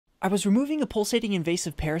I was removing a pulsating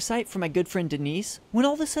invasive parasite from my good friend Denise when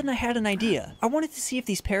all of a sudden I had an idea. I wanted to see if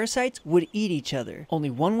these parasites would eat each other.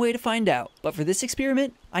 Only one way to find out, but for this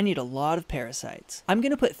experiment, I need a lot of parasites. I'm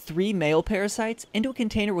gonna put 3 male parasites into a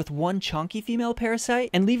container with 1 chunky female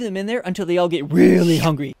parasite and leave them in there until they all get really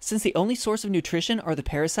hungry. Since the only source of nutrition are the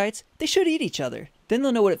parasites, they should eat each other. Then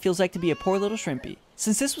they'll know what it feels like to be a poor little shrimpy.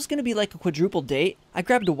 Since this was gonna be like a quadruple date, I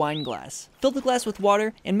grabbed a wine glass, filled the glass with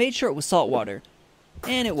water, and made sure it was salt water.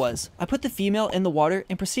 And it was. I put the female in the water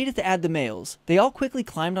and proceeded to add the males. They all quickly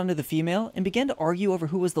climbed onto the female and began to argue over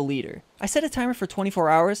who was the leader. I set a timer for 24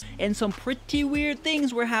 hours and some pretty weird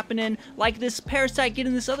things were happening, like this parasite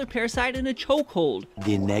getting this other parasite in a chokehold.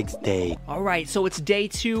 The next day. Alright, so it's day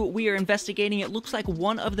 2. We are investigating. It looks like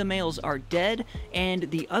one of the males are dead and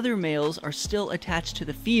the other males are still attached to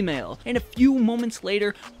the female. And a few moments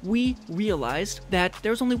later, we realized that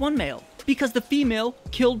there's only one male, because the female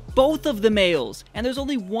killed both of the males, and there's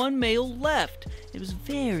only one male left. It was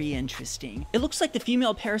very interesting. It looks like the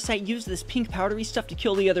female parasite used this pink powdery stuff to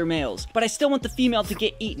kill the other males, but I still want the female to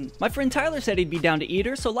get eaten. My friend Tyler said he'd be down to eat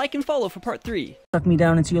her, so like and follow for part 3. Suck me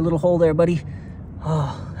down into your little hole there, buddy.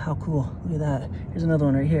 Oh, how cool. Look at that. Here's another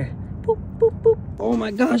one right here. Boop, boop, boop. Oh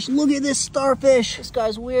my gosh, look at this starfish. This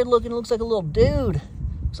guy's weird looking. Looks like a little dude.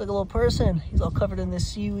 Looks like a little person. He's all covered in this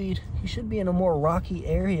seaweed. He should be in a more rocky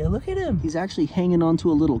area. Look at him. He's actually hanging onto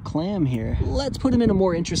a little clam here. Let's put him in a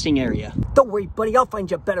more interesting area. Don't worry, buddy. I'll find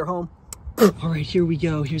you a better home. All right, here we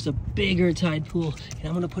go. Here's a bigger tide pool. And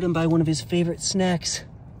I'm going to put him by one of his favorite snacks.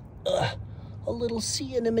 A little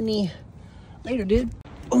sea anemone. Later, dude.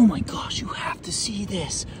 Oh my gosh, you have to see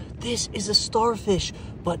this. This is a starfish,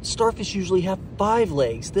 but starfish usually have 5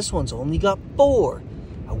 legs. This one's only got 4.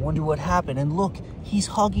 I wonder what happened. And look, he's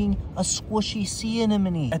hugging a squishy sea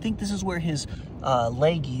anemone. I think this is where his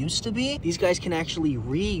leg used to be. These guys can actually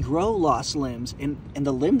regrow lost limbs, and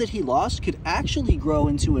the limb that he lost could actually grow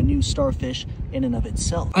into a new starfish in and of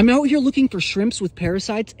itself. I'm out here looking for shrimps with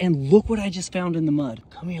parasites, and look what I just found in the mud.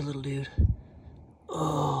 Come here, little dude.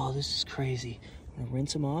 Oh, this is crazy. I'm gonna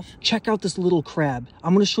rinse him off. Check out this little crab.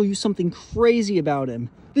 I'm gonna show you something crazy about him.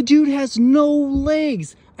 The dude has no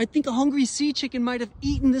legs. I think a hungry sea chicken might have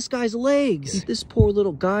eaten this guy's legs. This poor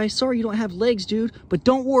little guy. Sorry you don't have legs, dude, but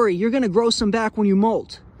don't worry, you're gonna grow some back when you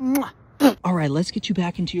molt. All right, let's get you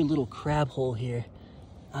back into your little crab hole here.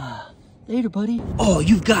 Later, buddy. Oh,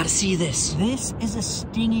 you've got to see this. This is a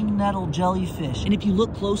stinging nettle jellyfish. And if you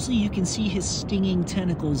look closely, you can see his stinging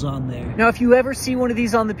tentacles on there. Now, if you ever see one of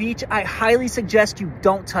these on the beach, I highly suggest you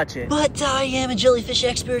don't touch it. But I am a jellyfish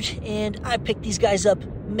expert, and I picked these guys up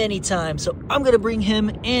many times. So I'm going to bring him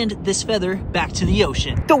and this feather back to the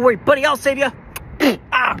ocean. Don't worry, buddy. I'll save you.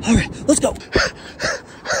 All right, let's go.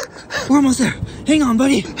 We're almost there. Hang on,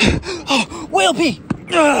 buddy. Oh, whale pee.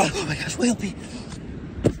 Oh my gosh, whale pee.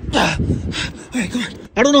 All right, come on.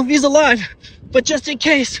 I don't know if he's alive, but just in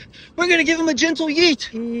case, we're gonna give him a gentle yeet.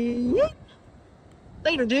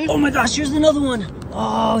 Later, dude. Oh my gosh, here's another one.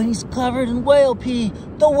 Oh, he's covered in whale pee.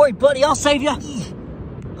 Don't worry, buddy, I'll save you.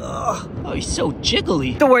 Oh, he's so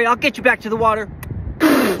jiggly. Don't worry, I'll get you back to the water.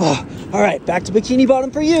 Oh, all right, back to Bikini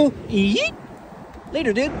Bottom for you. Yeet.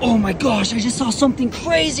 Later, dude. Oh my gosh, I just saw something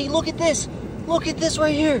crazy. Look at this. Look at this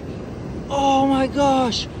right here. Oh my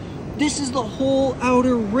gosh. This is the whole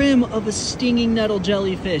outer rim of a stinging nettle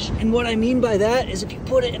jellyfish. And what I mean by that is if you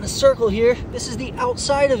put it in a circle here, this is the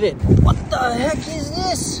outside of it. What the heck is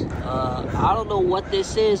this? I don't know what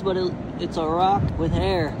this is, but it's a rock with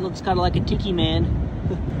hair. It looks kind of like a tiki man.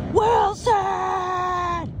 Wilson!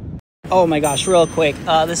 Oh my gosh, real quick.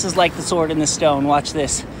 This is like the sword in the stone. Watch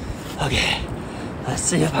this. Okay, let's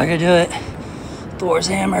see if I can do it. Thor's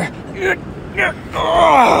hammer.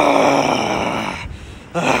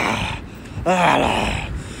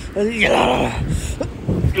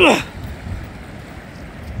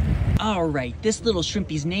 Alright, this little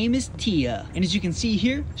shrimpy's name is Tia, and as you can see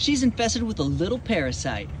here, she's infested with a little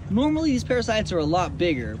parasite. Normally these parasites are a lot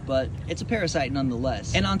bigger, but it's a parasite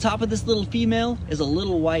nonetheless. And on top of this little female is a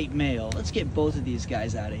little white male. Let's get both of these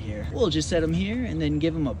guys out of here. We'll just set them here and then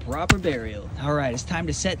give them a proper burial. Alright, it's time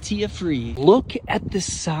to set Tia free. Look at the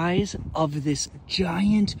size of this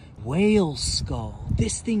giant whale skull.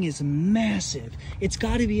 This thing is massive. It's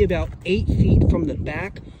got to be about 8 feet from the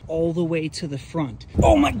back all the way to the front.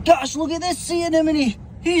 Oh my gosh, look at this sea anemone.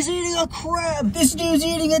 He's eating a crab. This dude's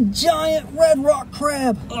eating a giant red rock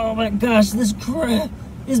crab. Oh my gosh, this crab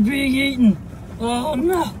is being eaten. Oh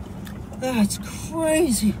no, that's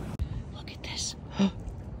crazy. Look at this. A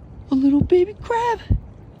little baby crab.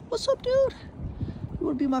 What's up, dude? You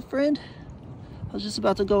want to be my friend? I was just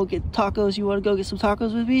about to go get tacos. You want to go get some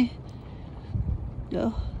tacos with me?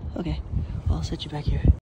 No? Okay. Well, I'll set you back here.